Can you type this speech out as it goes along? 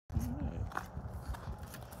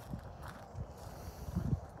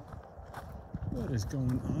What is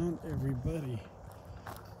going on, everybody?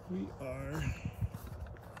 We are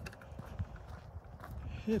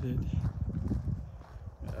headed,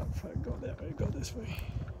 if I go that way, go this way,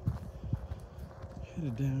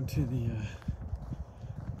 headed down to the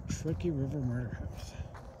Truckee River Murder House.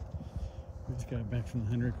 We just got back from the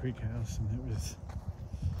 100 Creek House, and it was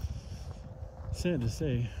sad to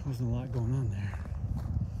say, wasn't a lot going on there.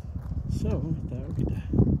 So I thought we could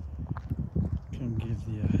come give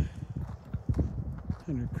the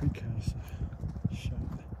 100 Creek House a shot.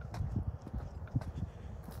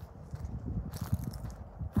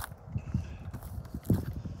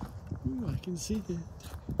 Ooh, I can see it.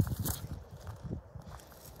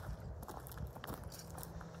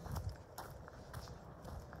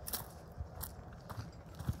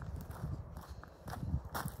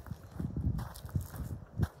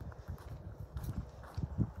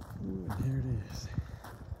 Ooh, and here it is.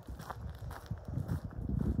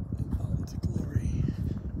 In all its glory.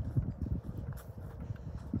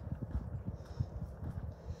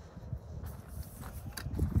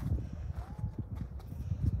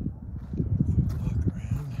 Walk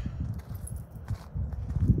around.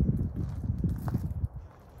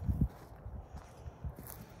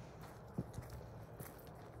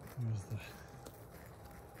 Here's the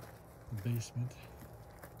basement.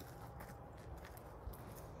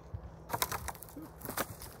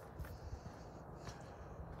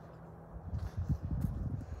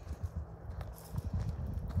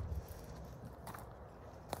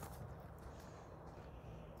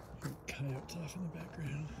 Coyotes off in the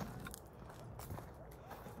background.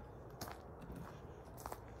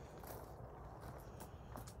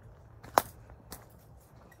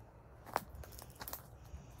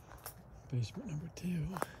 Basement number 2.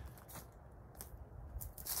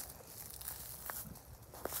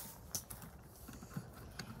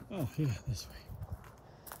 Oh yeah, this way.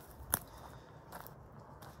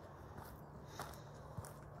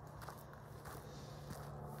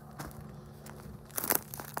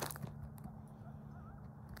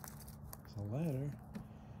 There's a ladder,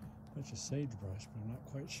 bunch of sagebrush, but I'm not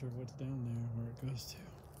quite sure what's down there, where it goes to.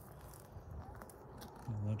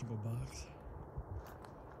 An electrical box.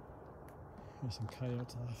 There's some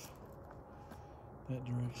coyotes off that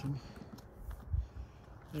direction.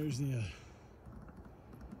 There's the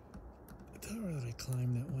tower that I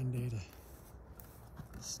climbed that one day to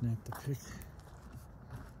snap the pic.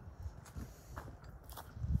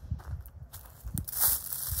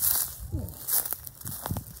 Oh.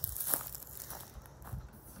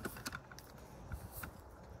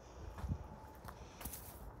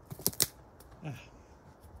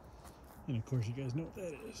 And of course you guys know what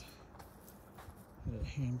that is. That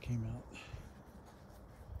hand came out.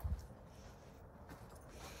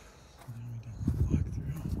 Now we do a walk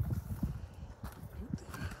through.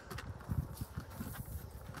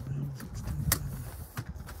 Put the legs extended on the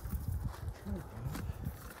tripod.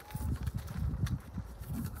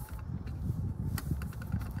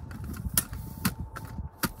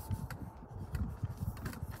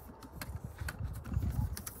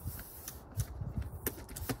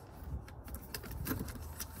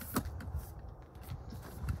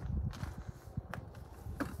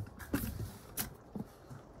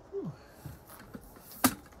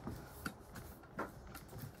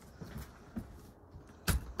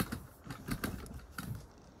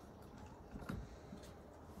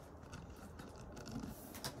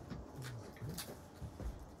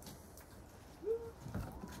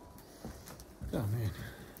 Oh man,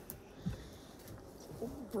 it's a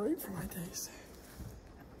little bright for my taste.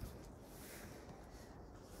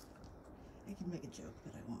 I can make a joke,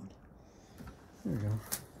 but I won't. There we go.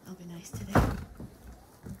 I'll be nice today.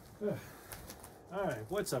 Alright,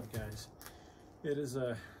 what's up guys? It is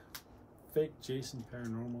a fake Jason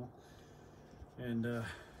Paranormal, and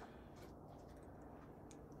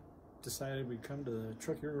decided we'd come to the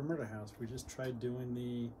Truckee River Murder House. We just tried doing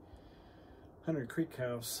the 100 Creek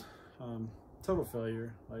House. Total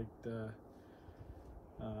failure. Like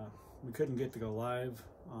we couldn't get to go live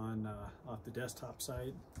on off the desktop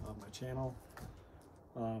site of my channel.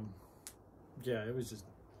 Yeah, it was just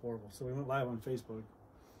horrible. So we went live on Facebook.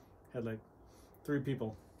 Had like 3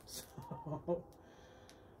 people. So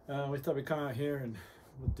we thought we'd come out here and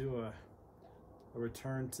we'll do a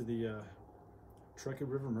return to the Truckee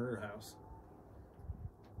River Murder House,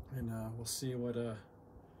 and we'll see what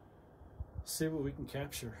we can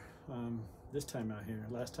capture this time out here.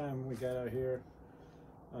 Last time we got out here,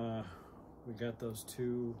 we got those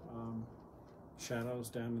 2 shadows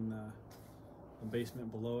down in the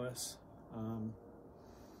basement below us.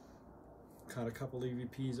 Caught a couple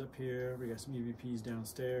EVPs up here. We got some EVPs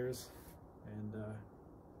downstairs, and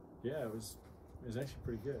yeah, it was is actually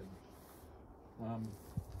pretty good.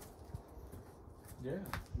 Yeah,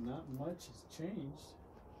 not much has changed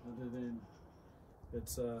other than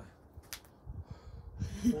it's cold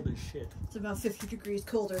as shit. It's about 50 degrees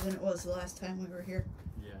colder than it was the last time we were here.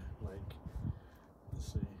 Yeah, like,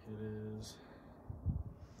 let's see, it is.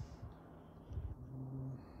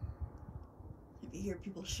 If you hear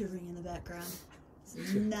people shivering in the background,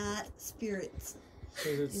 it's not spirits.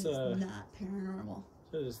 It's not paranormal.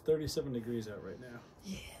 It is 37 degrees out right now.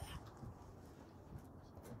 Yeah.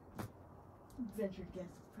 Ventured guess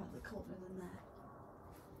it's probably colder than that.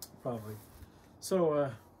 Probably.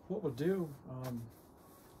 So, what we'll do,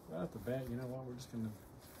 right off the bat, you know what, we're just going to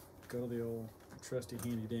go to the old trusty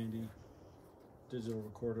handy dandy digital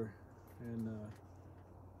recorder and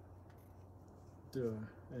do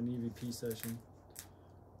an EVP session.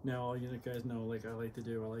 Now, you guys know, like I like to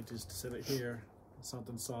do, I like just to sit it here,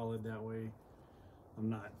 something solid, that way I'm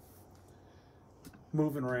not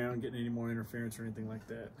moving around, getting any more interference or anything like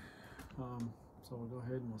that. So we'll go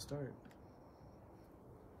ahead and we'll start.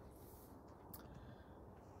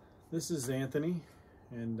 This is Anthony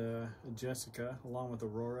and Jessica, along with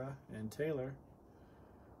Aurora and Taylor.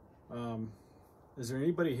 Is there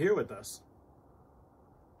anybody here with us?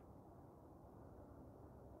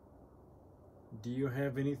 Do you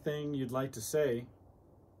have anything you'd like to say?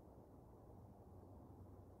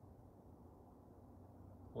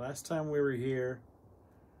 Last time we were here,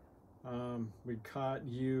 we caught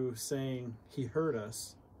you saying he heard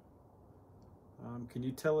us. Can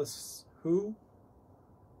you tell us who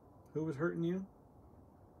was hurting you?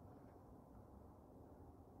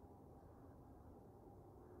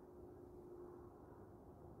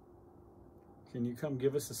 Can you come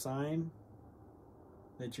give us a sign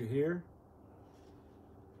that you're here?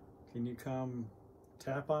 Can you come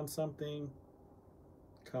tap on something?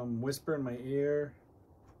 Come whisper in my ear?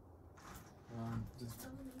 Just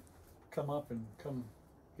come up and come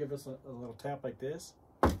give us a little tap like this.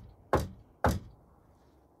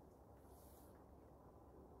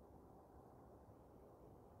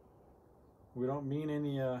 We don't mean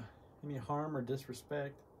any harm or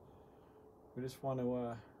disrespect. We just want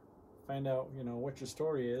to find out, you know, what your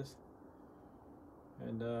story is,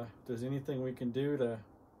 and if there's anything we can do to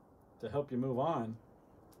help you move on.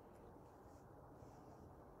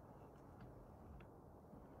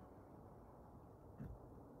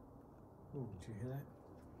 Ooh, did you hear that?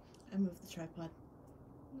 I moved the tripod.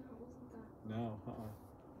 No, it wasn't that. No,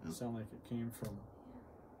 Oh. It sounded like it came from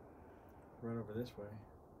right over this way.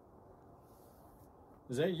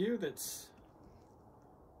 Is that you that's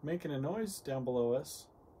making a noise down below us?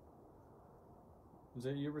 Is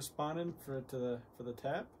that you responding for the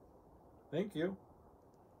tap? Thank you.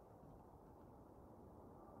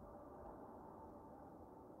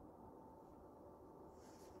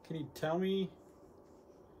 Can you tell me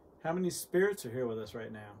how many spirits are here with us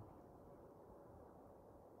right now?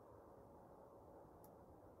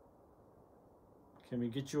 Can we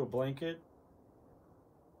get you a blanket?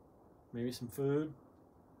 Maybe some food?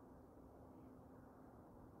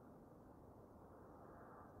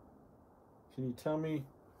 Can you tell me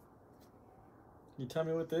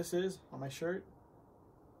what this is on my shirt?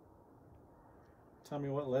 Tell me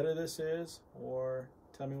what letter this is, or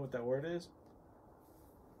tell me what that word is?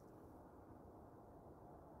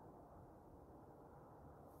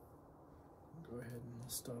 Go ahead and we'll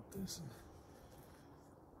stop this and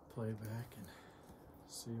play back and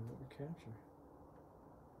see what we capture.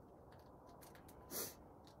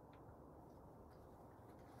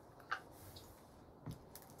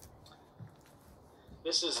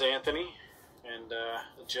 This is Anthony and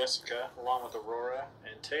Jessica, along with Aurora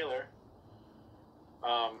and Taylor.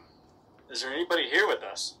 Is there anybody here with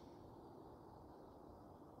us?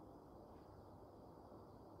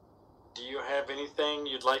 Do you have anything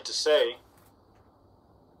you'd like to say?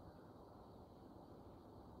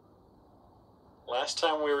 Last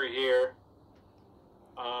time we were here,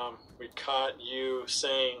 we caught you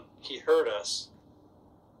saying he heard us.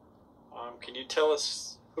 Can you tell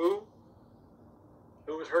us who?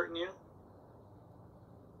 Who was hurting you?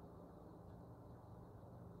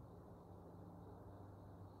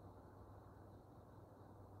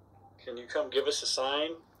 Can you come give us a sign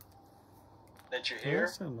that you're here?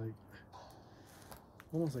 That sounds like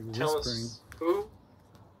almost like whispering. Tell us who?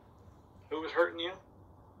 Who was hurting you?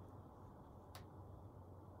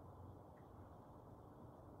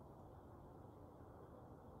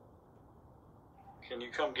 Can you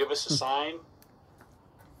come give us a sign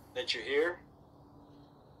that you're here?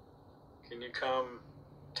 Can you come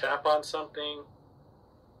tap on something?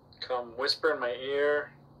 Come whisper in my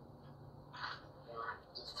ear?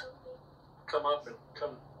 Just come up and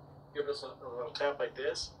come give us us a little tap like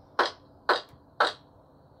this.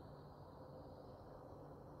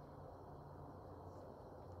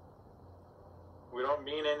 We don't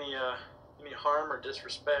mean any harm or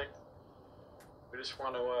disrespect. We just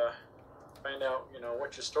want to find out, you know,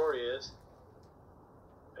 what your story is,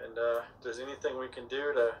 and if there's anything we can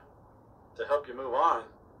do to help you move on.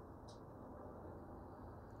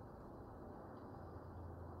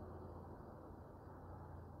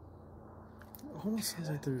 It almost sounds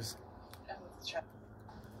like there's.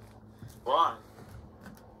 Move on.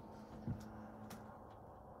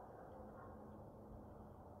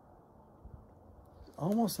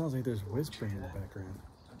 Almost sounds like there's whispering in the background.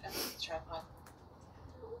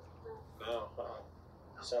 No,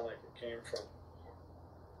 it sounded like it came from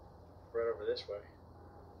right over this way.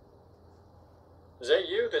 Is that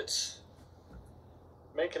you that's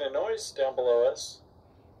making a noise down below us?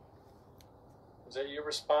 Is that you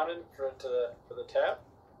responding for the tap?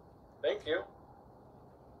 Thank you.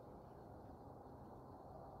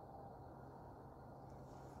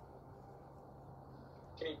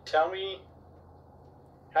 Can you tell me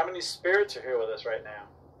how many spirits are here with us right now?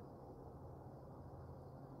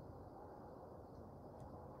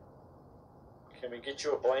 Can we get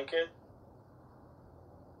you a blanket?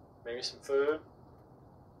 Maybe some food?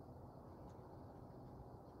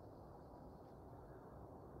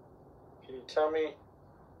 Can you tell me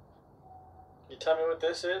what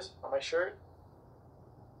this is on my shirt?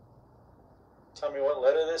 Tell me what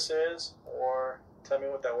letter this is, or tell me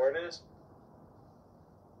what that word is?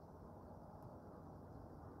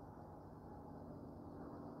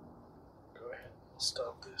 Go ahead,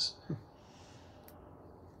 stop this.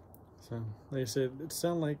 So, like I said, it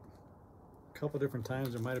sounded like a couple different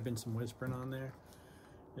times there might have been some whispering on there.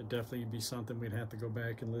 It'd definitely be something we'd have to go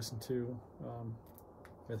back and listen to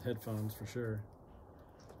with headphones for sure.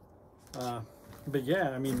 But yeah,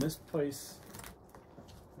 I mean, this place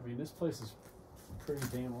is pretty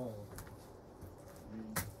damn old. I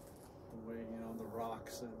mean, the way, you know, the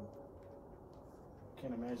rocks, and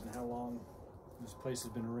can't imagine how long this place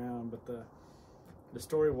has been around. But the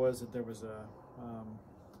story was that there was a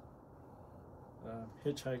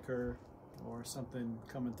hitchhiker or something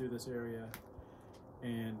coming through this area,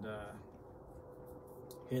 and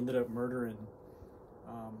he ended up murdering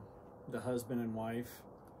the husband and wife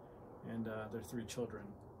and their 3 children.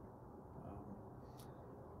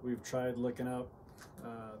 We've tried looking up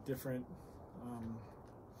different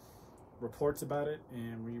reports about it,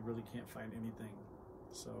 and we really can't find anything.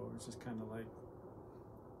 So it's just kind of like,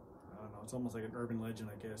 I don't know, it's almost like an urban legend,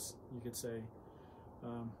 I guess you could say.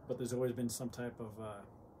 But there's always been some type of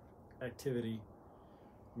activity.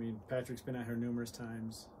 I mean, Patrick's been out here numerous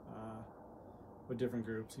times with different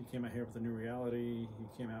groups. He came out here with a New Reality. He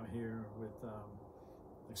came out here with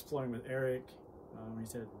Exploring with Eric.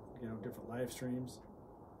 He's had, you know, different live streams.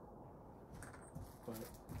 But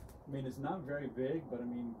I mean, it's not very big. But I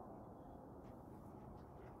mean,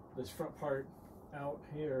 this front part out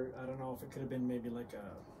here, I don't know if it could have been maybe like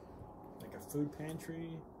a food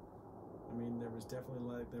pantry. I mean, there was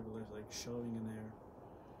definitely there was like shelving in there,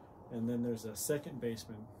 and then there's a second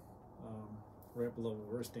basement right below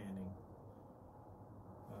where we're standing.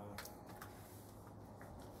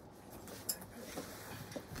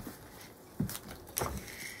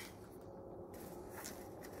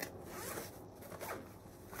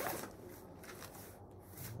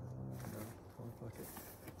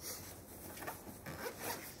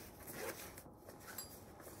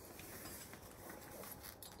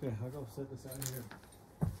 Okay, I'll go set this out here.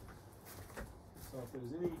 So if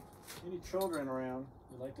there's any children around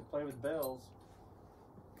who like to play with bells,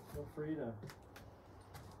 feel free to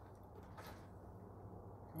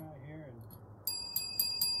come out here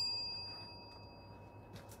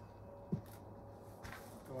and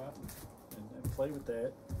go out and play with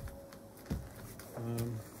that.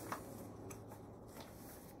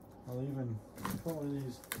 I'll even put one of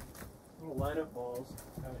these little light up balls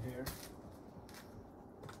out here.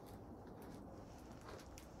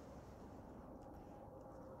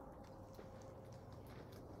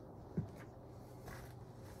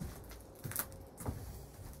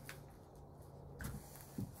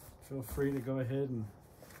 Feel free to go ahead and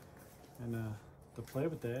to play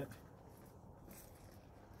with that.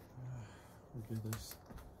 I'll give this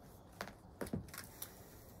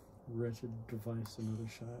wretched device another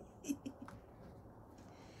shot.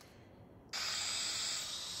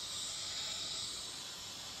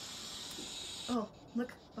 Oh,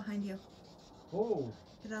 look behind you. Oh,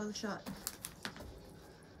 Get out of the shot.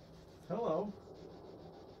 hello.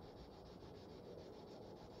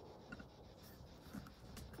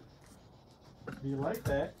 Do you like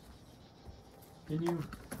that? Can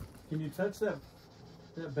Can you touch that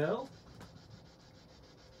bell?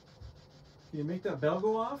 Can you make that bell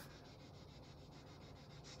go off?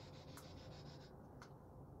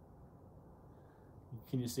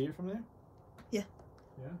 Can you see it from there? Yeah.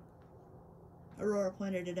 Yeah. Aurora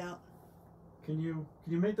pointed it out. Can you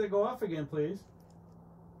make that go off again, please?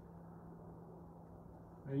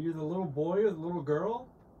 Are you the little boy or the little girl?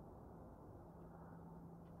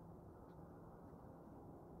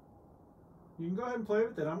 You can go ahead and play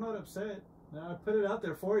with it. I'm not upset. Now I put it out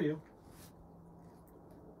there for you.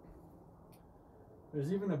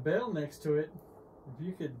 There's even a bell next to it. If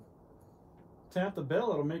you could tap the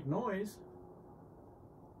bell, it'll make noise.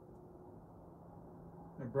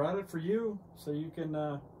 I brought it for you so you can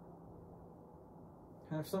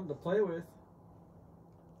have something to play with.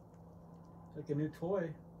 Like a new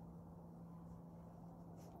toy.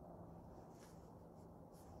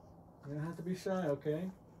 You don't have to be shy,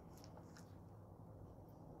 okay?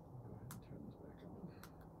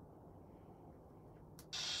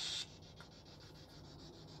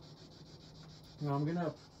 Now I'm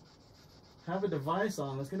gonna have a device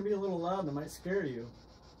on. It's gonna be a little loud and it might scare you,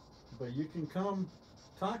 but you can come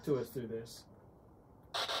talk to us through this.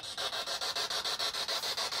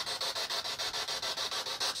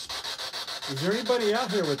 Is there anybody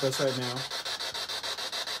out here with us right now?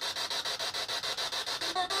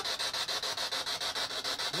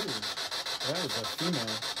 Ooh, that was a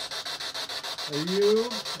female. Are you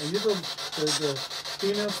the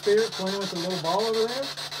female spirit playing with the little ball over there?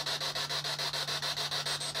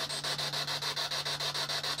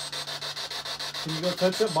 Can you go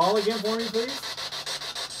touch that ball again for me, please?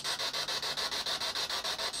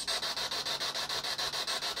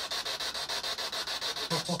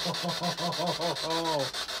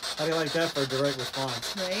 How do you like that for a direct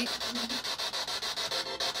response? Right?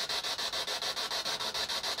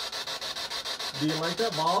 Do you like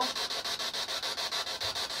that ball?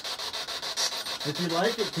 If you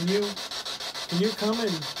like it, can you come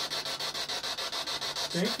and...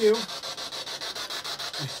 Thank you.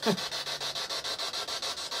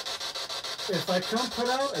 If I come put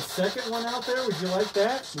out a second one out there, would you like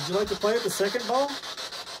that? Would you like to play with the second ball?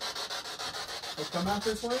 Or come out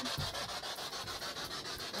this way?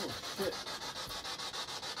 Oh, shit.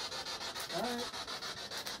 Alright.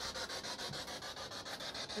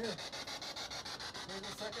 Here. Here's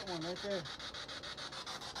the second one right there.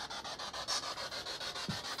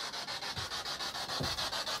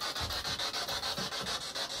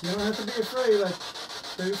 You don't have to be afraid.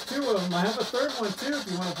 There's two of them. I have a third one too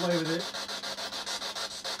if you want to play with it.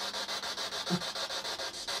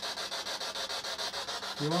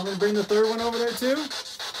 You want me to bring the third one over there too?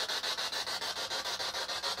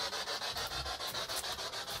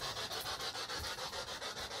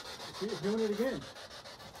 See, it's doing it again.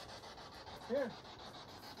 Here.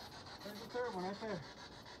 There's the third one right there.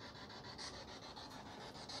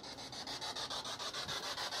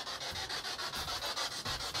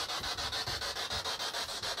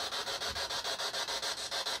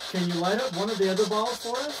 Can you light up one of the other balls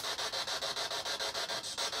for us?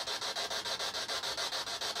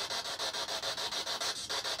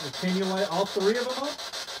 Or can you light all three of them up?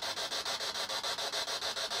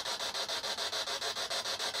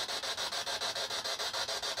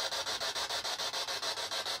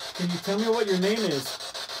 Can you tell me what your name is?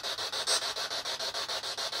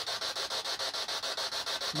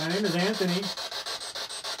 My name is Anthony.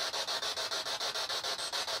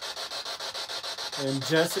 And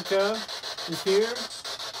Jessica is here.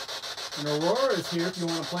 And Aurora is here if you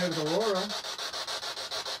want to play with Aurora.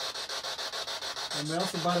 And we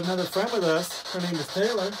also brought another friend with us. Her name is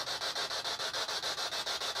Taylor.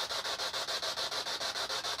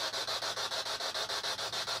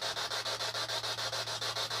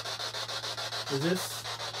 Is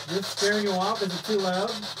this scaring you off? Is it too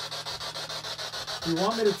loud? If you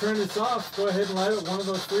want me to turn this off, go ahead and light up one of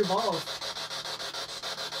those three balls.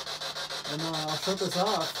 And I'll shut this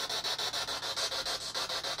off.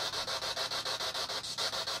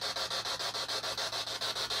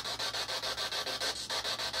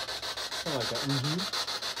 I like that.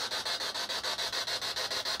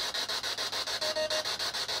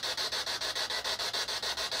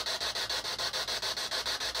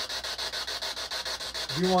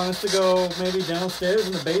 Do you want us to go maybe downstairs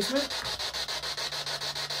in the basement?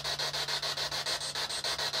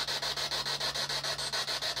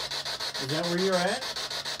 Is that where you're at?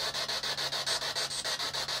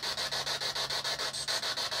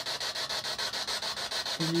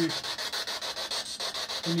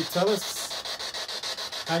 Can you tell us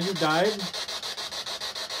how you died?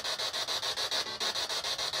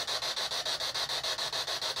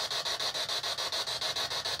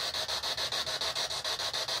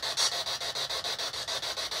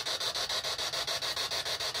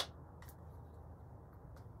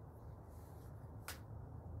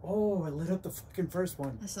 Oh, I lit up the fucking first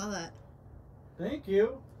one. I saw that. Thank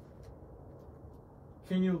you.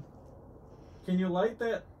 Can you light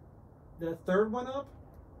that third one up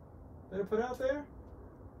that I put out there?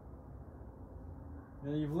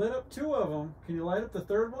 Now you've lit up 2 of them. Can you light up the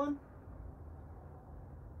third one?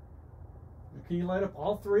 Can you light up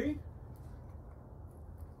all 3?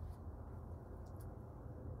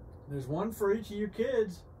 There's one for each of you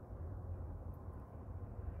kids.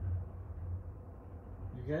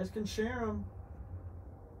 You guys can share them.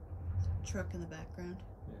 Truck in the background.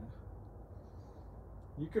 Yeah.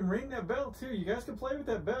 You can ring that bell too. You guys can play with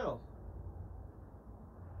that bell.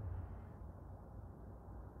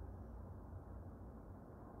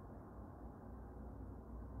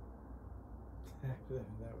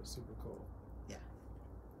 That was super cool. Yeah.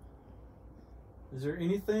 Is there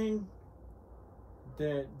anything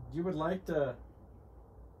that you would like to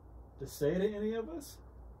say to any of us?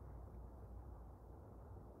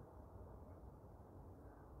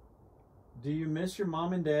 Do you miss your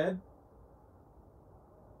mom and dad?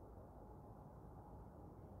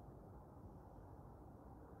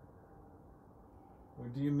 Or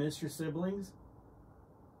do you miss your siblings?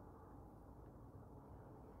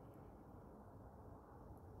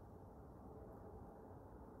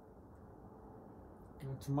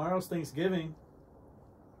 Well, tomorrow's Thanksgiving.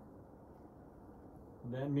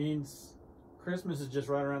 That means Christmas is just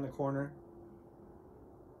right around the corner.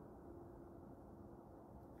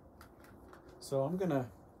 So I'm gonna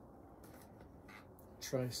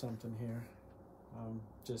try something here,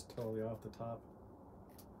 just totally off the top.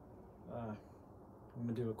 I'm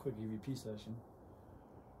gonna do a quick EVP session.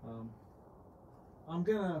 I'm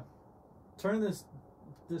gonna turn this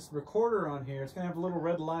recorder on here. It's gonna have a little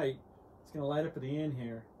red light. It's gonna light up at the end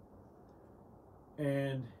here,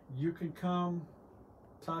 and you can come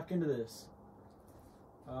talk into this.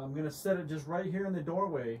 I'm gonna set it just right here in the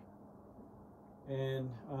doorway. And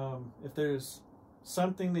if there's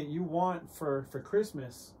something that you want for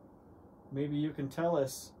Christmas, maybe you can tell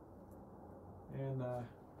us, and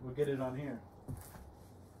we'll get it on here.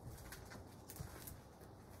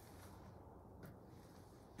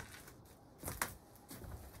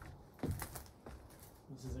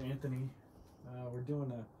 This is Anthony. We're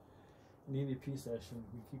doing an EVP session.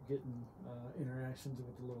 We keep getting interactions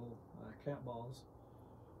with the little cat balls.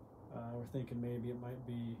 We're thinking maybe it might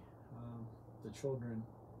be the children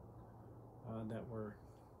that were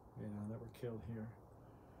killed here.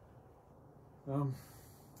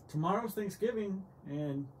 Tomorrow's Thanksgiving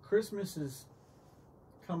and Christmas is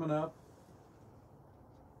coming up.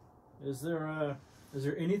 Is there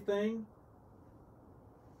anything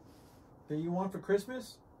that you want for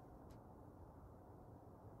Christmas?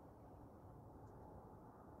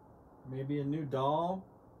 Maybe a new doll?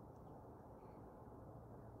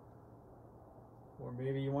 Or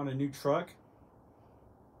maybe you want a new truck?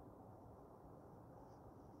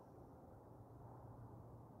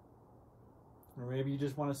 Or maybe you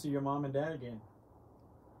just want to see your mom and dad again.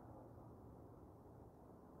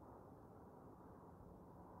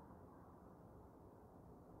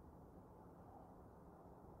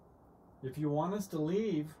 If you want us to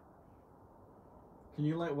leave, can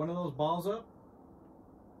you light one of those balls up?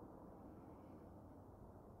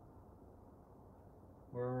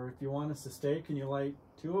 Or if you want us to stay, can you light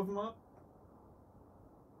 2 of them up?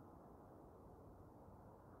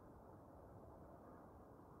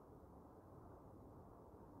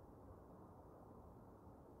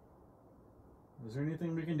 Is there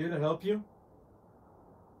anything we can do to help you?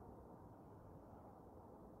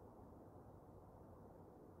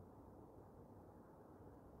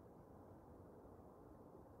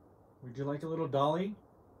 Would you like a little dolly?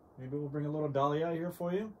 Maybe we'll bring a little dolly out here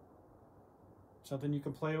for you. Something you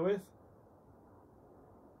can play with.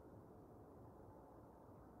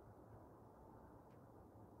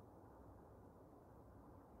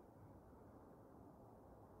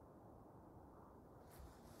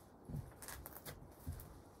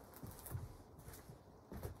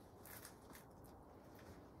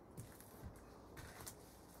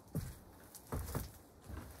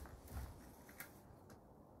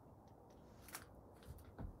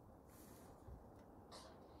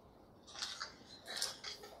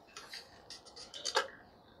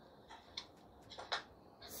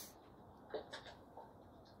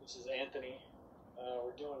 This is Anthony.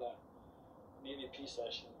 We're doing an EVP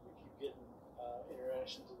session. We keep getting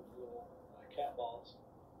interactions with little cat balls.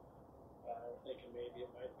 We're thinking maybe it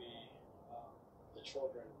might be the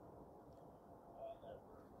children that were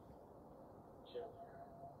killed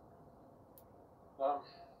here.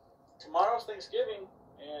 Tomorrow's Thanksgiving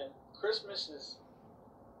and Christmas is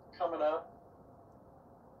coming up.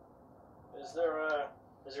 Is there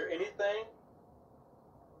Is there anything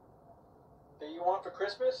that you want for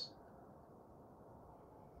Christmas?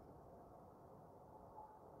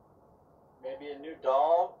 Maybe a new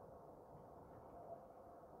doll?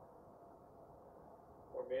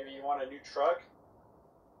 Or maybe you want a new truck?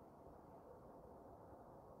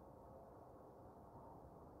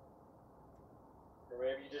 Or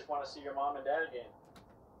maybe you just want to see your mom and dad again?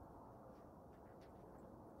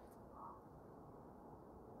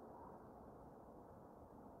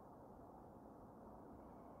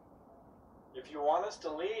 If you want us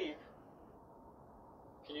to leave,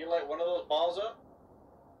 can you light one of those balls up?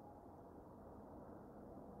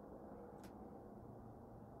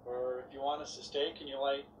 Or if you want us to stay, can you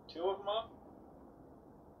light 2 of them up?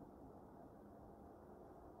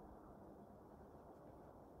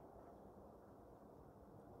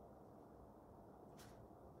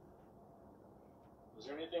 Is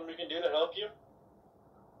there anything we can do to help you?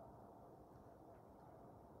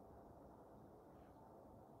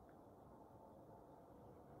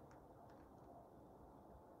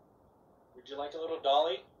 Would you like a little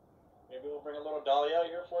dolly? Maybe we'll bring a little dolly out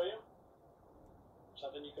here for you.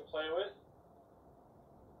 Something you can play with.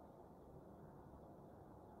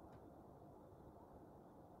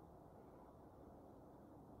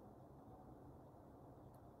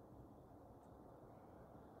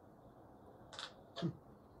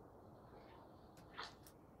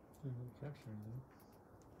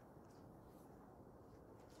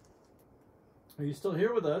 Are you still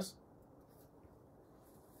here with us?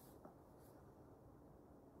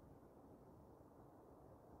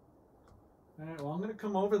 Alright, well, I'm going to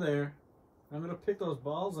come over there. I'm going to pick those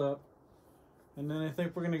balls up. And then I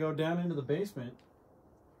think we're going to go down into the basement.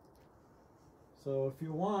 So if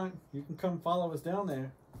you want, you can come follow us down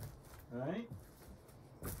there. Alright?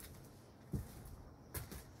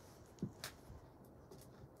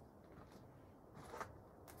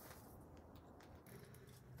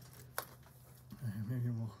 Maybe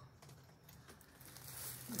we'll...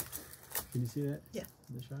 Can you see that? Yeah.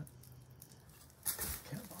 The shot?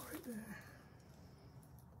 Cat ball right there.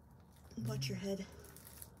 Watch your head.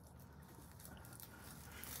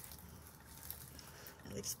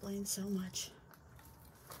 That explains so much.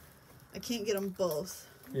 I can't get them both.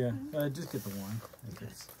 Yeah, just get the one. Okay.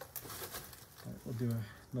 Alright, we'll do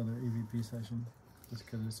another EVP session just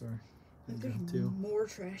because it's our There's two. more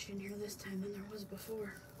trash in here this time than there was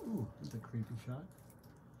before. Ooh, that's a creepy shot.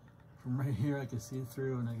 From right here, I can see it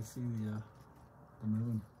through, and I can see the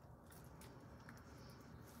moon.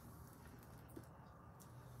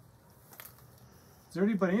 Is there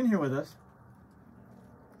anybody in here with us?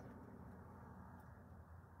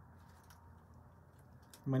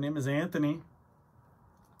 My name is Anthony.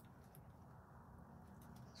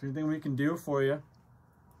 Is there anything we can do for you?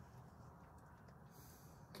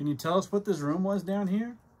 Can you tell us what this room was down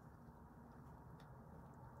here?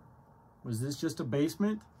 Was this just a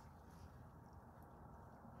basement?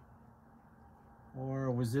 Or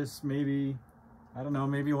was this maybe, I don't know,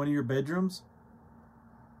 maybe one of your bedrooms?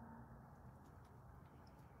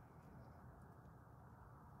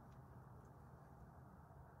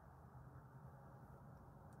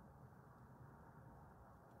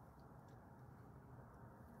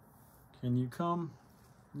 Can you come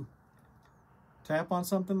tap on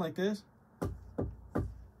something like this? Or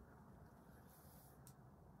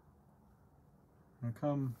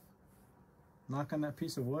come knock on that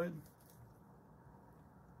piece of wood?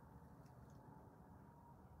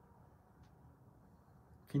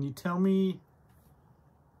 Can you tell me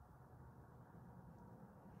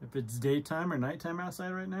if it's daytime or nighttime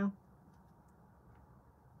outside right now?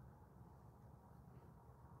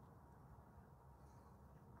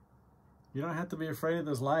 You don't have to be afraid of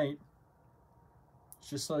this light. It's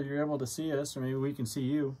just so you're able to see us, or maybe we can see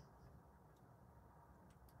you.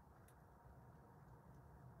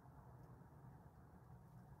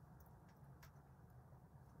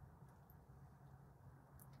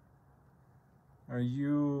 Are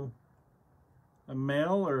you a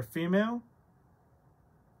male or a female?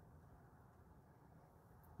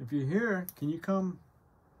 If you're here, can you come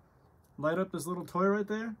light up this little toy right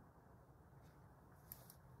there?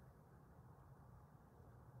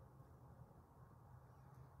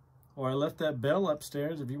 Or I left that bell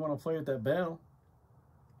upstairs if you want to play with that bell.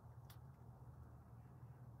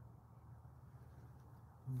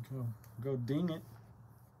 Go ding it.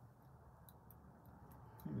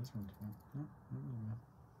 I think this one's fine. No, no.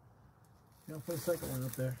 Yeah, I'll put the second one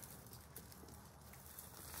up there.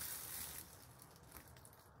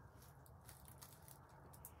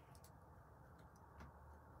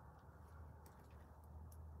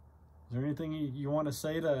 Is there anything you want to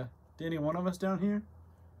say to any one of us down here?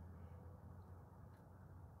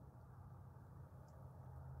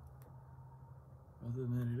 Other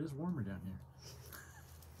than that, it is warmer down here.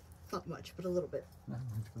 Not much, but a little bit. Not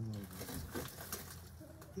much, but a little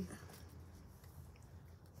bit.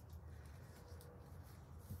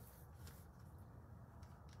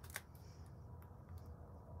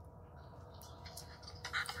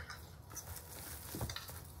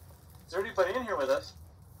 Is there anybody in here with us?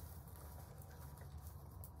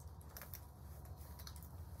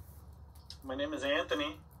 My name is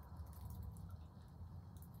Anthony.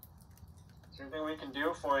 Is there anything we can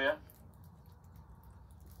do for you?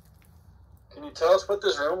 Can you tell us what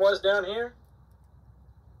this room was down here?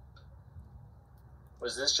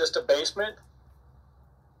 Was this just a basement?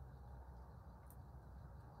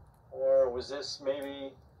 Or was this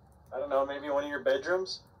maybe, I don't know, maybe one of your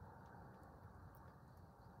bedrooms?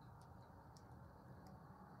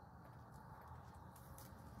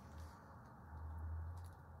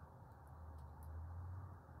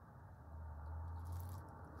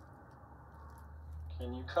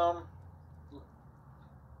 Can you come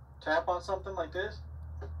tap on something like this?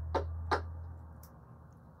 Or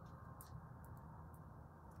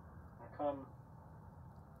come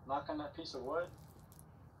knock on that piece of wood?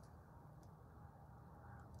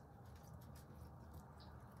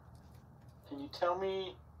 Can you tell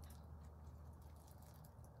me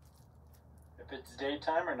if it's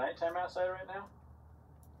daytime or nighttime outside right now?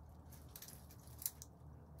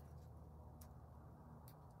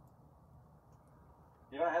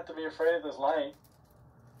 You don't have to be afraid of this light.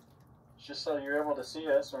 It's just so you're able to see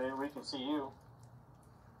us, or maybe we can see you.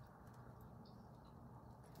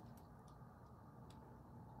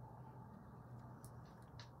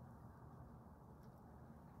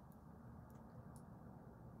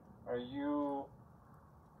 Are you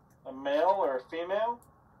a male or a female?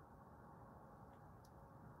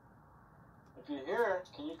 If you're here,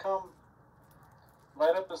 can you come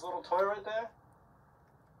light up this little toy right there?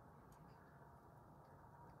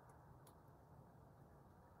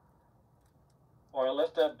 Or I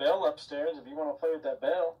left that bell upstairs if you want to play with that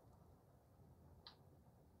bell.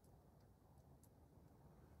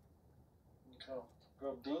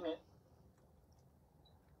 Go ding it.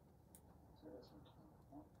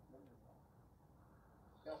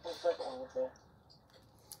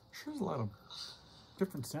 There's a lot of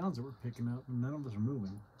different sounds that we're picking up, and none of us are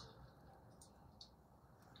moving.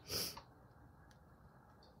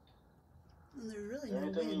 And there's really Is there no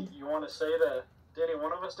anything wind. you want to say to any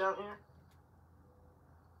one of us down here?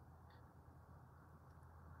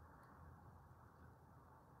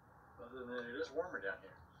 Other than that, it is warmer down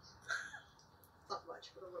here. Not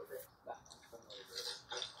much, but a little bit.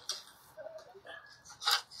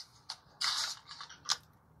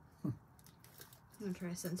 You want to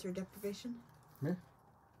try sensor deprivation? Yeah.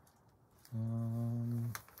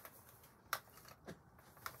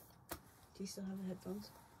 Do you still have the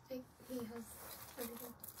headphones? He has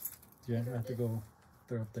everything. Yeah, I have to go.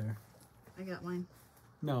 They're up there. I got mine.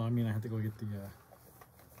 No, I mean I have to go get the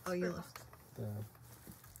Oh, you left.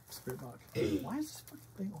 spirit box. Why is this fucking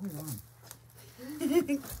thing always on?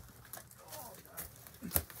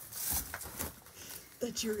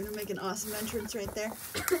 Thought you were gonna make an awesome entrance right there.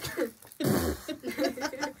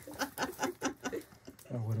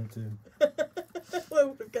 I would have too. I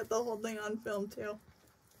would have got the whole thing on film too.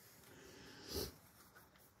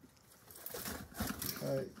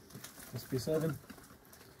 Alright, SB7.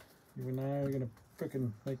 You and I are gonna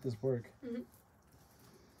frickin' make this work. Mm-hmm.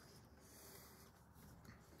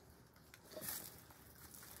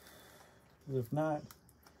 If not,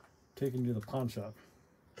 taking you to the pawn shop.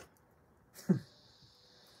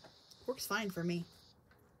 Works fine for me.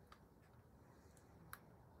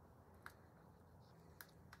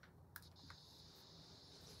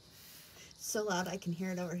 So loud I can hear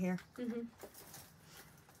it over here. Mm-hmm.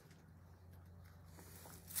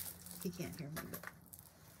 He can't hear me,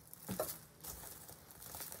 but...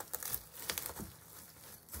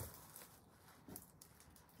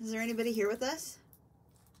 Is there anybody here with us?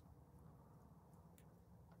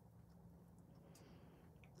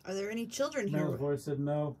 Are there any children here? Mel's voice said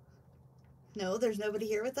no. No, there's nobody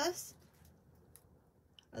here with us?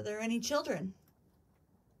 Are there any children?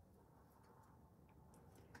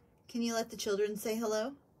 Can you let the children say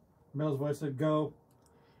hello? Mel's voice said go.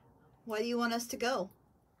 Why do you want us to go?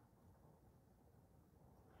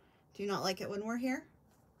 Do you not like it when we're here?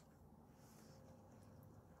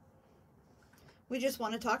 We just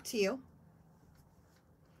want to talk to you.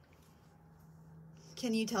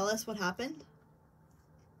 Can you tell us what happened?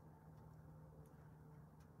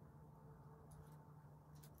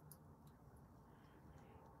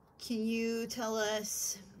 Can you tell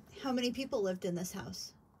us how many people lived in this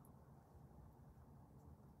house?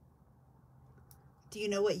 Do you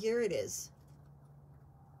know what year it is?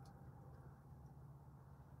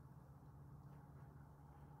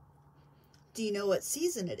 Do you know what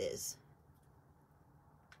season it is?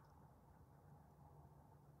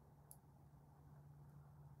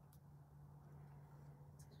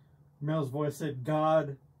 Male's voice said,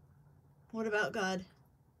 God. What about God?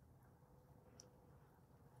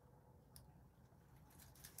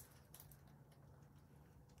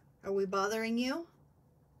 Are we bothering you?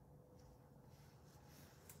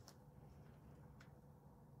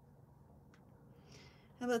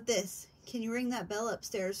 How about this? Can you ring that bell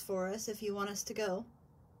upstairs for us if you want us to go?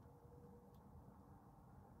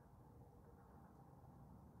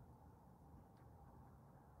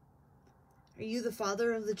 Are you the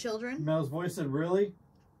father of the children? Male's voice said, really?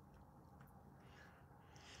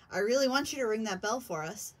 I really want you to ring that bell for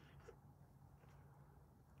us.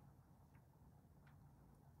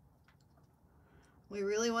 We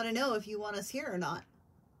really want to know if you want us here or not.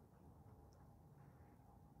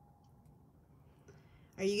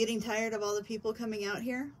 Are you getting tired of all the people coming out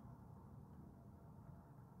here?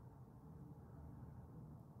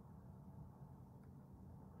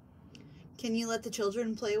 Can you let the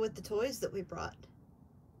children play with the toys that we brought?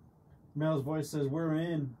 Male's voice says, we're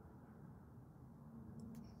in.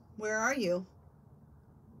 Where are you?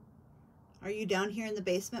 Are you down here in the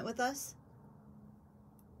basement with us?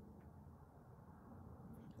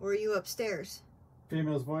 Or are you upstairs?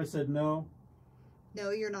 Female's voice said, no.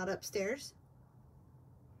 No, you're not upstairs.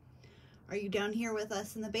 Are you down here with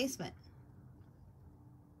us in the basement?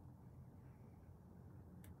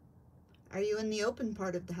 Are you in the open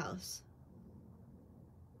part of the house?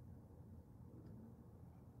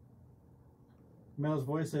 Male's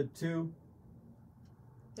voice said, two.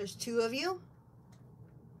 There's two of you?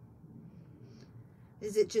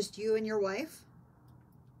 Is it just you and your wife?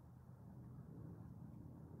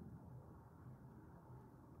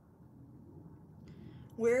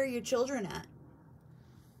 Where are your children at?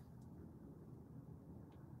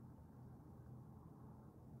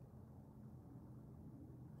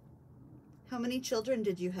 How many children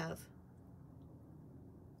did you have?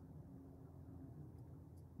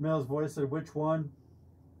 Male's voice said, which one?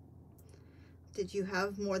 Did you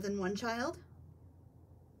have more than one child?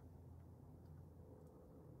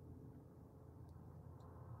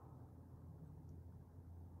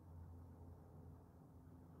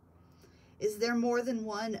 Is there more than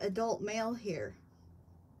one adult male here?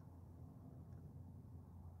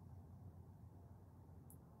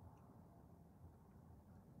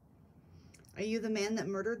 Are you the man that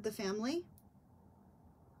murdered the family?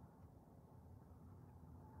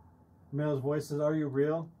 Male's voice says, are you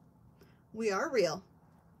real? We are real.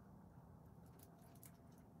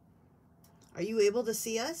 Are you able to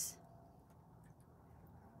see us?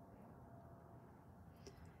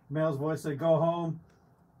 Male's voice said, go home.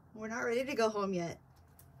 We're not ready to go home yet.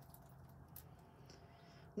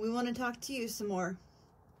 We want to talk to you some more.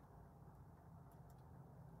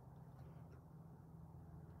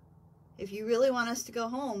 If you really want us to go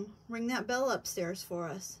home, ring that bell upstairs for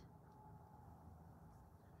us.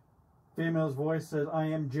 Female's voice says, I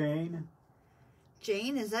am Jane.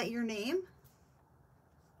 Jane, is that your name?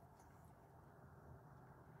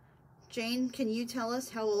 Jane, can you tell us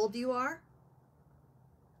how old you are?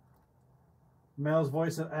 Male's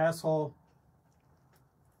voice said, asshole.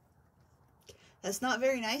 That's not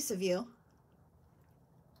very nice of you.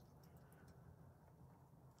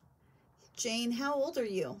 Jane, how old are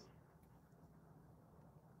you?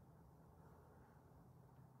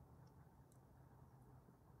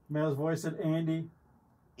 Male's voice said, Andy.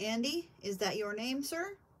 Andy, is that your name,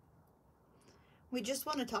 sir? We just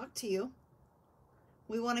want to talk to you.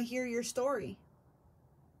 We want to hear your story.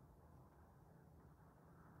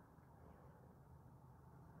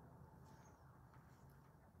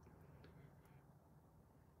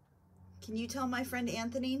 Can you tell my friend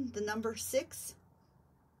Anthony the number 6?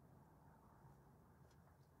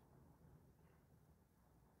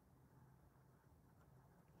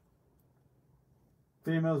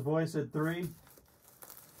 Female's voice said, 3.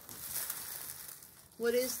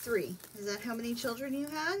 What is 3? Is that how many children you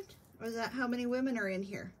had? Or is that how many women are in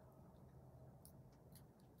here?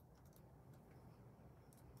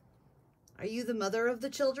 Are you the mother of the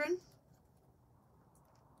children?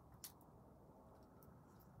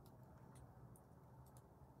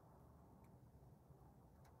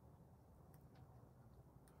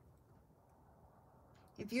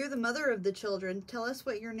 If you're the mother of the children, tell us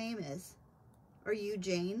what your name is. Are you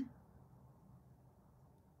Jane?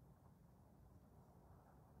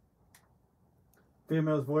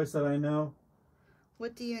 Female's voice said, I know.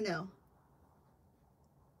 What do you know?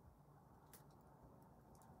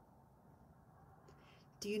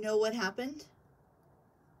 Do you know what happened?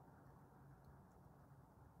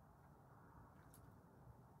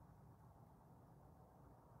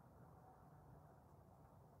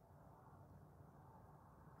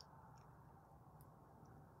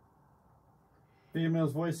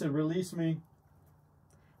 Female's voice said, release me.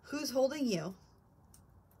 Who's holding you?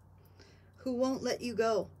 Who won't let you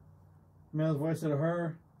go? Male's voice said,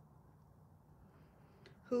 her.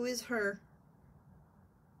 Who is her?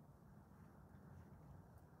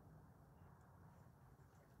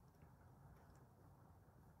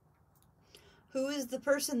 Who is the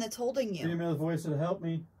person that's holding you? Female's voice said, help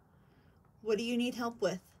me. What do you need help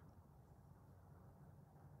with?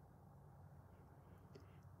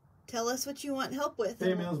 Tell us what you want help with.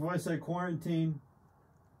 Female's voice said, quarantine.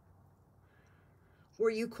 Were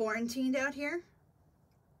you quarantined out here?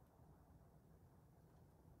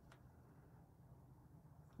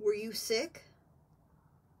 Were you sick?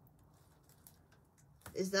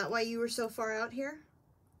 Is that why you were so far out here?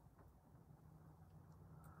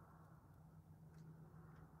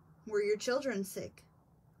 Were your children sick?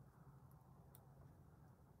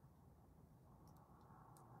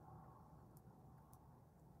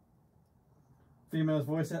 Female's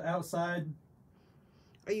voice said, outside.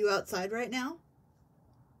 Are you outside right now?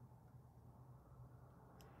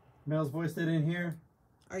 Male's voice said, in here.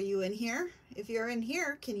 Are you in here? If you're in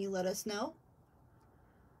here, can you let us know?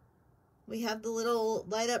 We have the little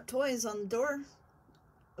light up toys on the door,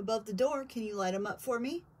 above the door. Can you light them up for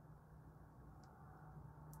me?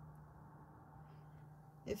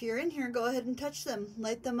 If you're in here, go ahead and touch them.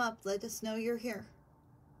 Light them up. Let us know you're here.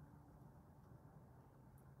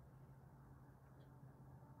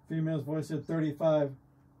 Female's voice said, 35.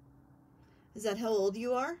 Is that how old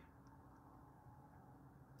you are?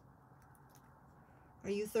 Are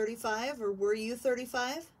you 35 or were you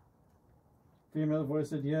 35? Female's voice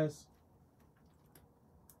said, yes.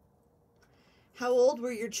 How old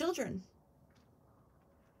were your children?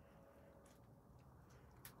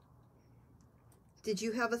 Did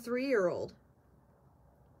you have a 3-year-old?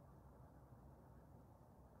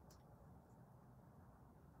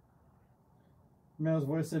 Male's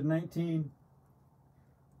voice said, 19.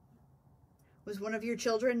 Was one of your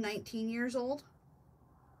children 19 years old?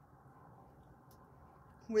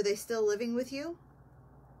 Were they still living with you?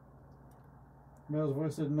 Male's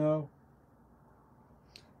voice said, no.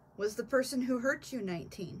 Was the person who hurt you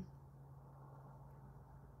 19?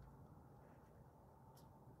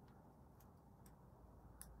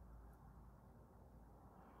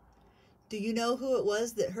 Do you know who it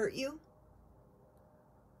was that hurt you?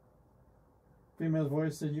 Female's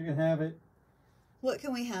voice said, you can have it. What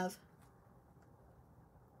can we have?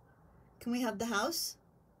 Can we have the house?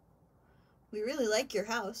 We really like your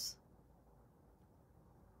house.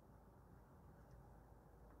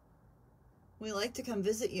 We like to come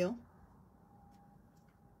visit you.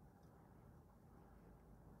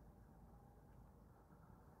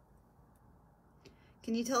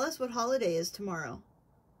 Can you tell us what holiday is tomorrow?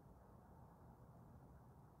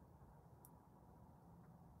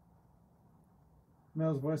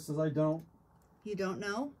 Male's voice says, I don't. You don't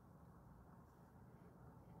know?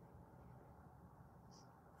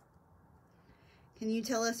 Can you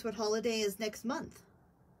tell us what holiday is next month?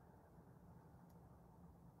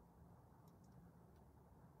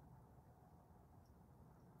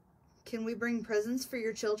 Can we bring presents for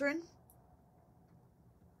your children?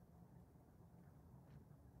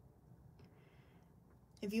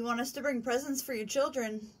 If you want us to bring presents for your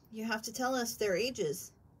children, you have to tell us their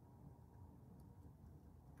ages.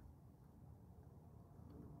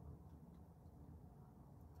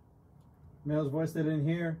 Male's voice said, in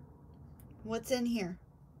here. What's in here?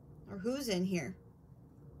 Or who's in here?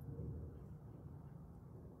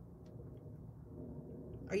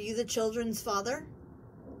 Are you the children's father?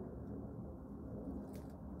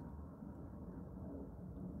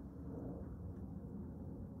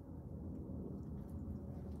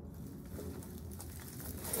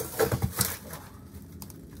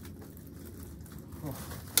 Oh,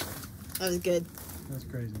 That was good. that's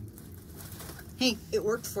crazy. Hey, it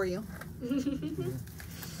worked for you. Yeah.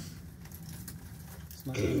 It's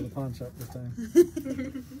not going to the pawn shop this time.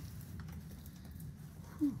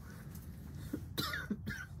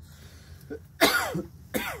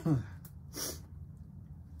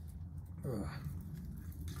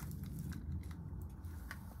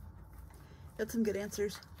 Got some good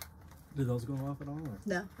answers. Did those go off at all? Or?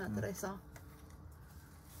 No, not that I saw.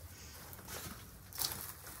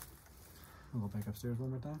 I'll go back upstairs one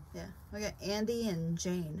more time. Yeah, we got Andy and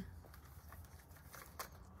Jane.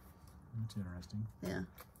 That's interesting. Yeah.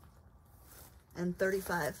 And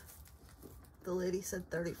 35. The lady said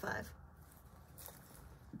 35.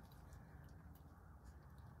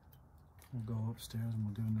 We'll go upstairs and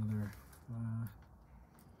we'll do another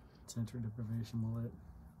sensory deprivation. We'll let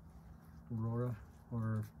Aurora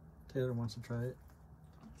or Taylor wants to try it.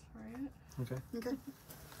 I'll try it. Okay. Okay.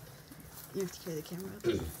 You have to carry the camera up.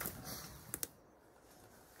 Go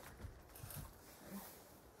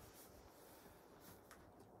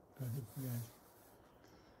ahead, you guys.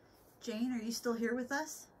 Jane, are you still here with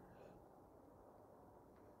us?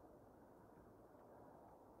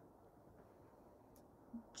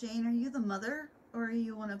 Jane, are you the mother, or are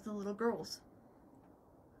you one of the little girls?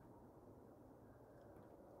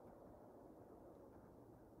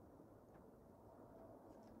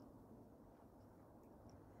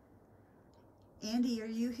 Andy, are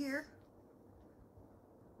you here?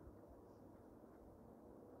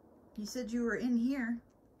 You said you were in here.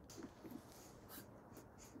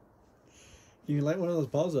 Can you light one of those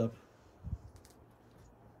balls up?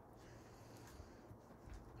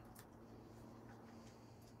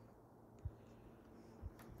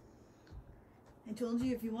 I told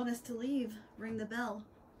you if you want us to leave, ring the bell.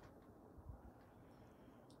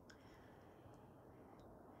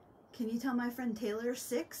 Can you tell my friend Taylor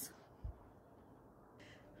 6?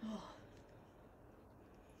 Oh.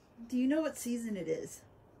 Do you know what season it is?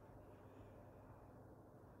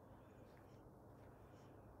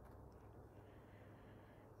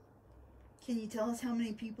 Can you tell us how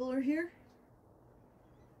many people are here?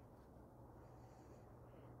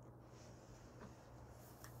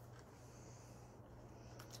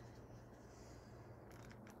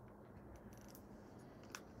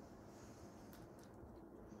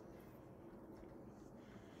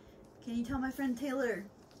 Can you tell my friend Taylor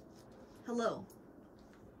hello?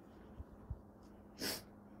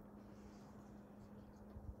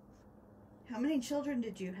 How many children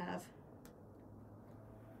did you have?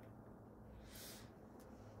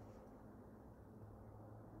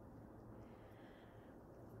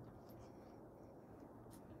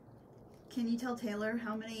 Can you tell Taylor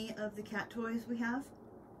how many of the cat toys we have?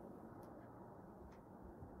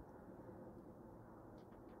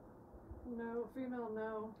 No, female,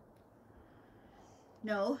 no.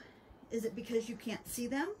 No. Is it because you can't see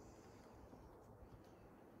them?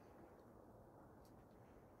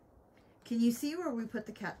 Can you see where we put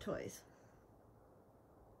the cat toys?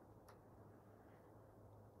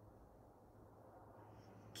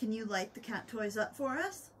 Can you light the cat toys up for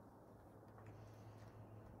us?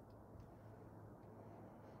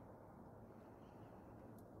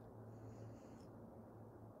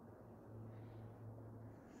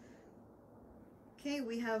 Okay,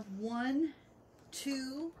 we have 1,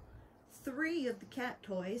 2, 3 of the cat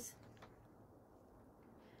toys.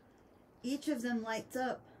 Each of them lights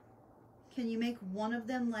up. Can you make one of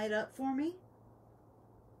them light up for me?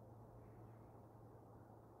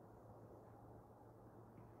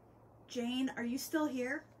 Jane, are you still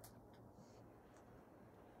here?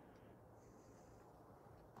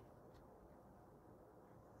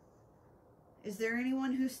 Is there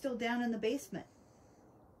anyone who's still down in the basement?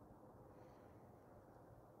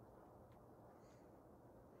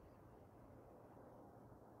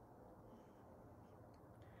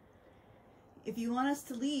 If you want us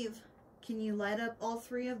to leave, can you light up all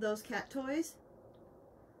 3 of those cat toys?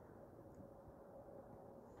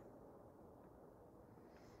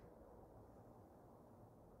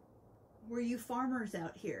 Were you farmers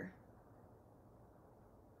out here?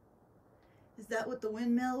 Is that what the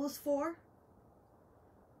windmill was for?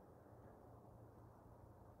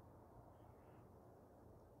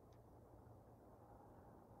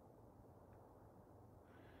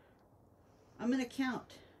 I'm gonna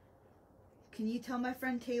count. Can you tell my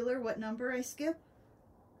friend Taylor what number I skip?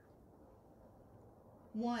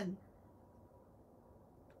 1,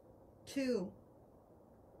 2,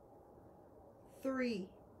 3,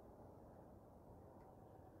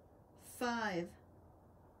 5,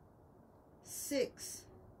 6,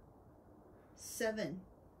 7.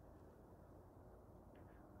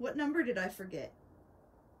 What number did I forget?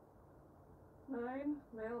 9,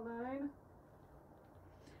 male 9.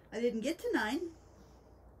 I didn't get to 9.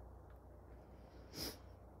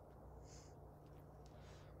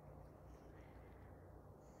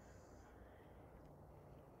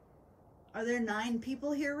 Are there 9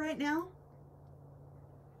 people here right now?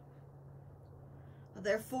 Are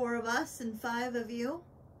there 4 of us and 5 of you?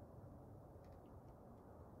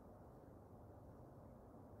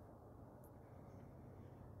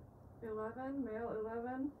 Male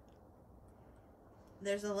 11.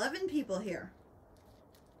 There's 11 people here.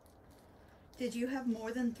 Did you have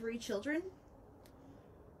more than 3 children?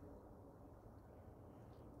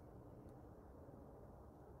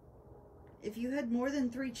 If you had more than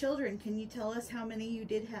 3 children, can you tell us how many you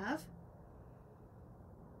did have?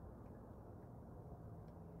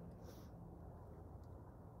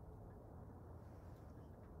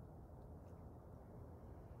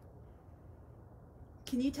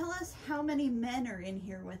 Can you tell us how many men are in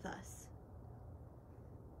here with us?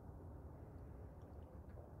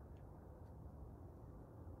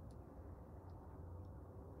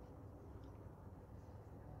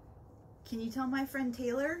 Can you tell my friend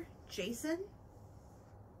Taylor, Jason?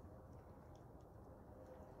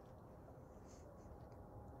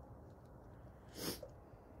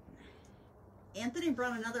 Anthony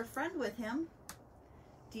brought another friend with him.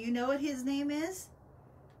 Do you know what his name is?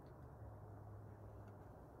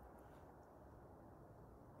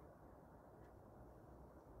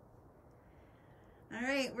 All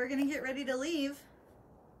right, we're gonna get ready to leave.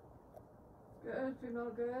 Good,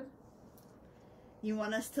 female good. You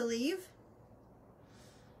want us to leave?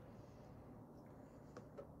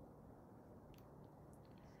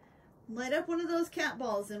 Light up one of those cat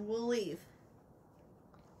balls and we'll leave.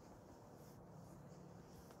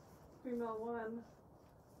 Female 1.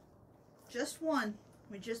 Just one.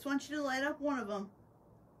 We just want you to light up one of them.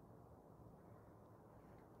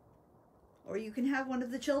 Or you can have one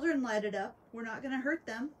of the children light it up. We're not going to hurt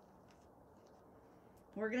them.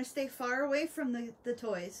 We're going to stay far away from the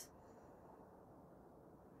toys.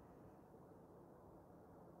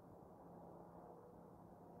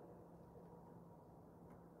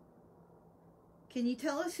 Can you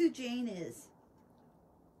tell us who Jane is?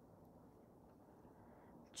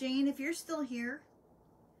 Jane, if you're still here,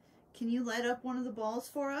 can you light up one of the balls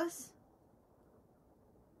for us?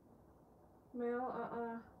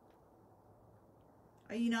 Male,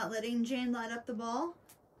 Are you not letting Jane light up the ball?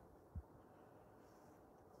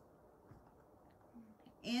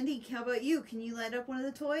 Andy, how about you? Can you light up one of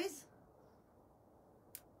the toys?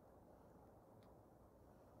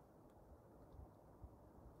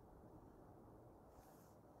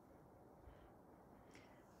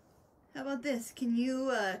 How about this? Can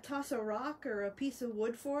you toss a rock or a piece of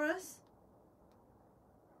wood for us?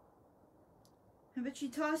 How about you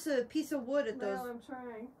toss a piece of wood at those? Male, I'm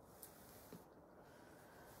trying.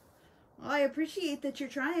 Well, I appreciate that you're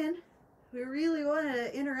trying. We really want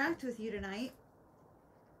to interact with you tonight.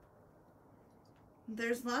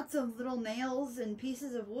 There's lots of little nails and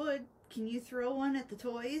pieces of wood. Can you throw one at the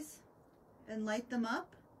toys and light them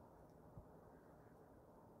up?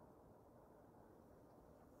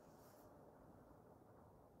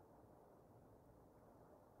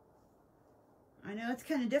 I know it's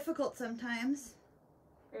kind of difficult sometimes.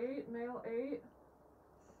 8, male 8.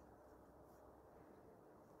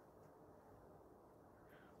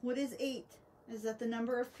 What is 8? Is that the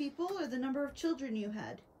number of people or the number of children you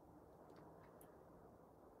had?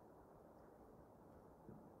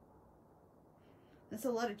 That's a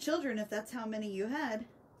lot of children if that's how many you had.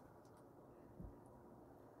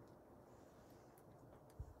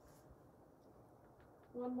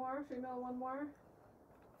 One more, female 1 more.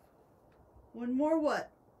 One more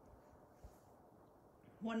what?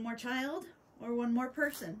 One more child or one more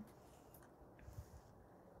person?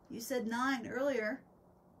 You said 9 earlier.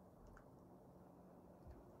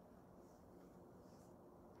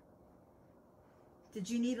 Did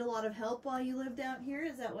you need a lot of help while you lived out here?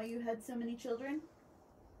 Is that why you had so many children?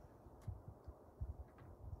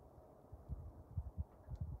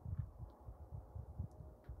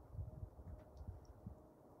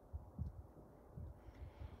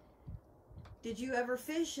 Did you ever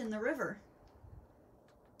fish in the river?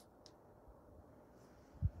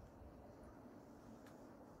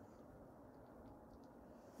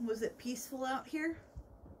 Was it peaceful out here?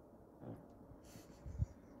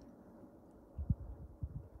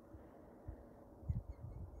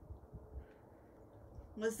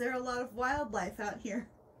 Was there a lot of wildlife out here?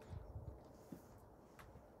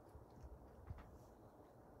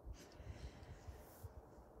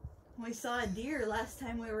 We saw a deer last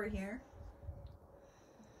time we were here.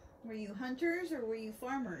 Were you hunters or were you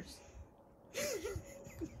farmers?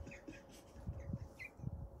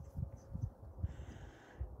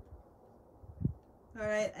 All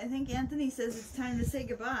right, I think Anthony says it's time to say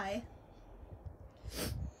goodbye.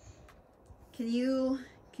 Can you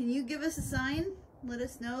give us a sign? Let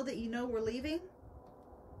us know that you know we're leaving.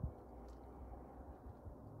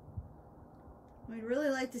 We'd really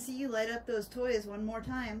like to see you light up those toys one more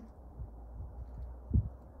time.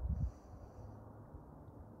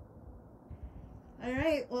 All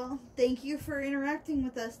right, well, thank you for interacting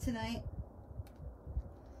with us tonight.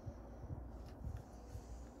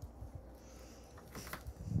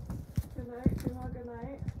 Good night, female, good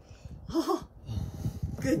night. Oh,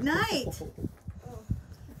 good night. Oh,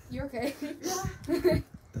 You okay? yeah.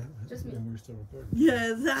 Just me. And we're still recording.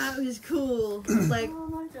 Yeah, that was cool. Like, Oh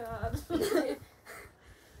my god.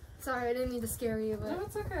 Sorry, I didn't mean to scare you, No, but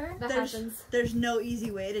it's okay. that happens. there's no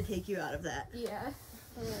easy way to take you out of that. Yeah.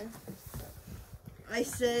 Okay. I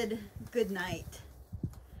said good night.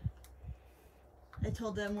 I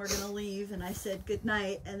told them we're gonna leave, and I said good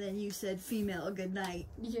night, and then you said female good night.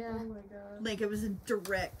 Yeah. Oh my god. Like it was a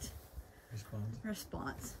direct.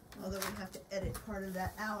 response. Although we have to edit part of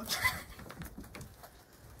that out.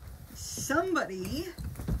 Somebody.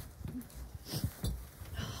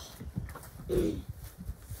 This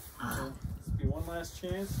will be one last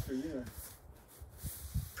chance for you to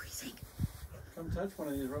Freezing. come touch one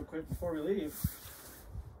of these real quick before we leave.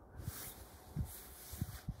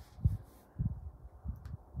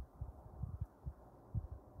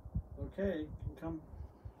 Okay, you can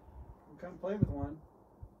come play with one.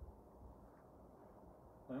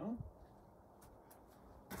 Well,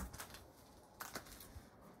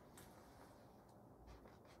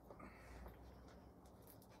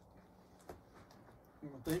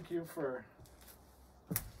 thank you for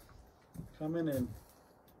coming and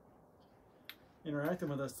interacting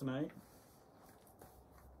with us tonight.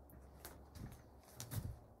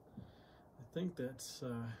 I think that'll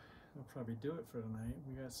probably do it for tonight.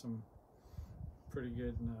 We got some pretty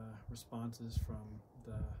good responses from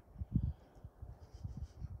the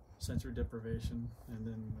sensory deprivation, and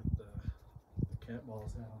then with the cat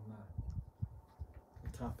balls out on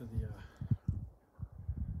the top of the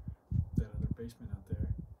that other basement out there.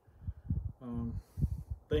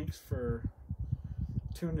 Thanks for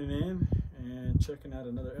tuning in and checking out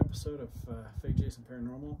another episode of Fake Jason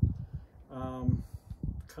Paranormal.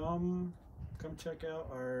 Come check out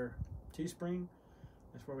our Teespring.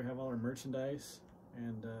 That's where we have all our merchandise,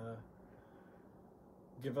 and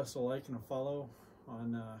give us a like and a follow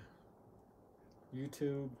on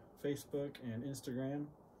YouTube, Facebook, and Instagram,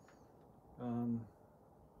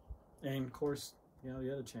 and of course, you know,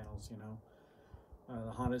 the other channels, you know,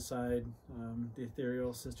 the Haunted Side, the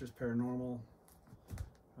Ethereal, Sisters Paranormal,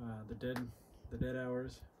 the Dead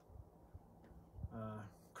Hours,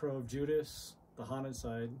 Crow of Judas, the Haunted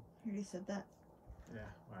Side. You already said that. Yeah,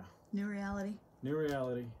 wow. New reality. New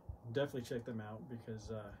Reality. Definitely check them out, because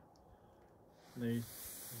they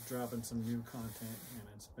dropping some new content, and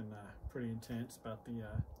it's been pretty intense about the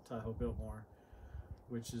Tahoe Biltmore,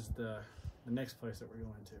 which is the next place that we're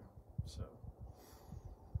going to. So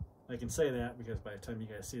I can say that because by the time you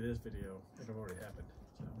guys see this video, it'll already happened.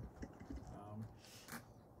 So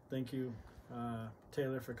thank you,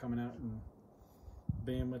 Taylor, for coming out and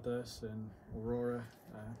being with us, and Aurora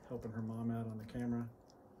helping her mom out on the camera.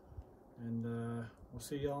 And we'll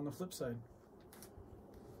see y'all on the flip side.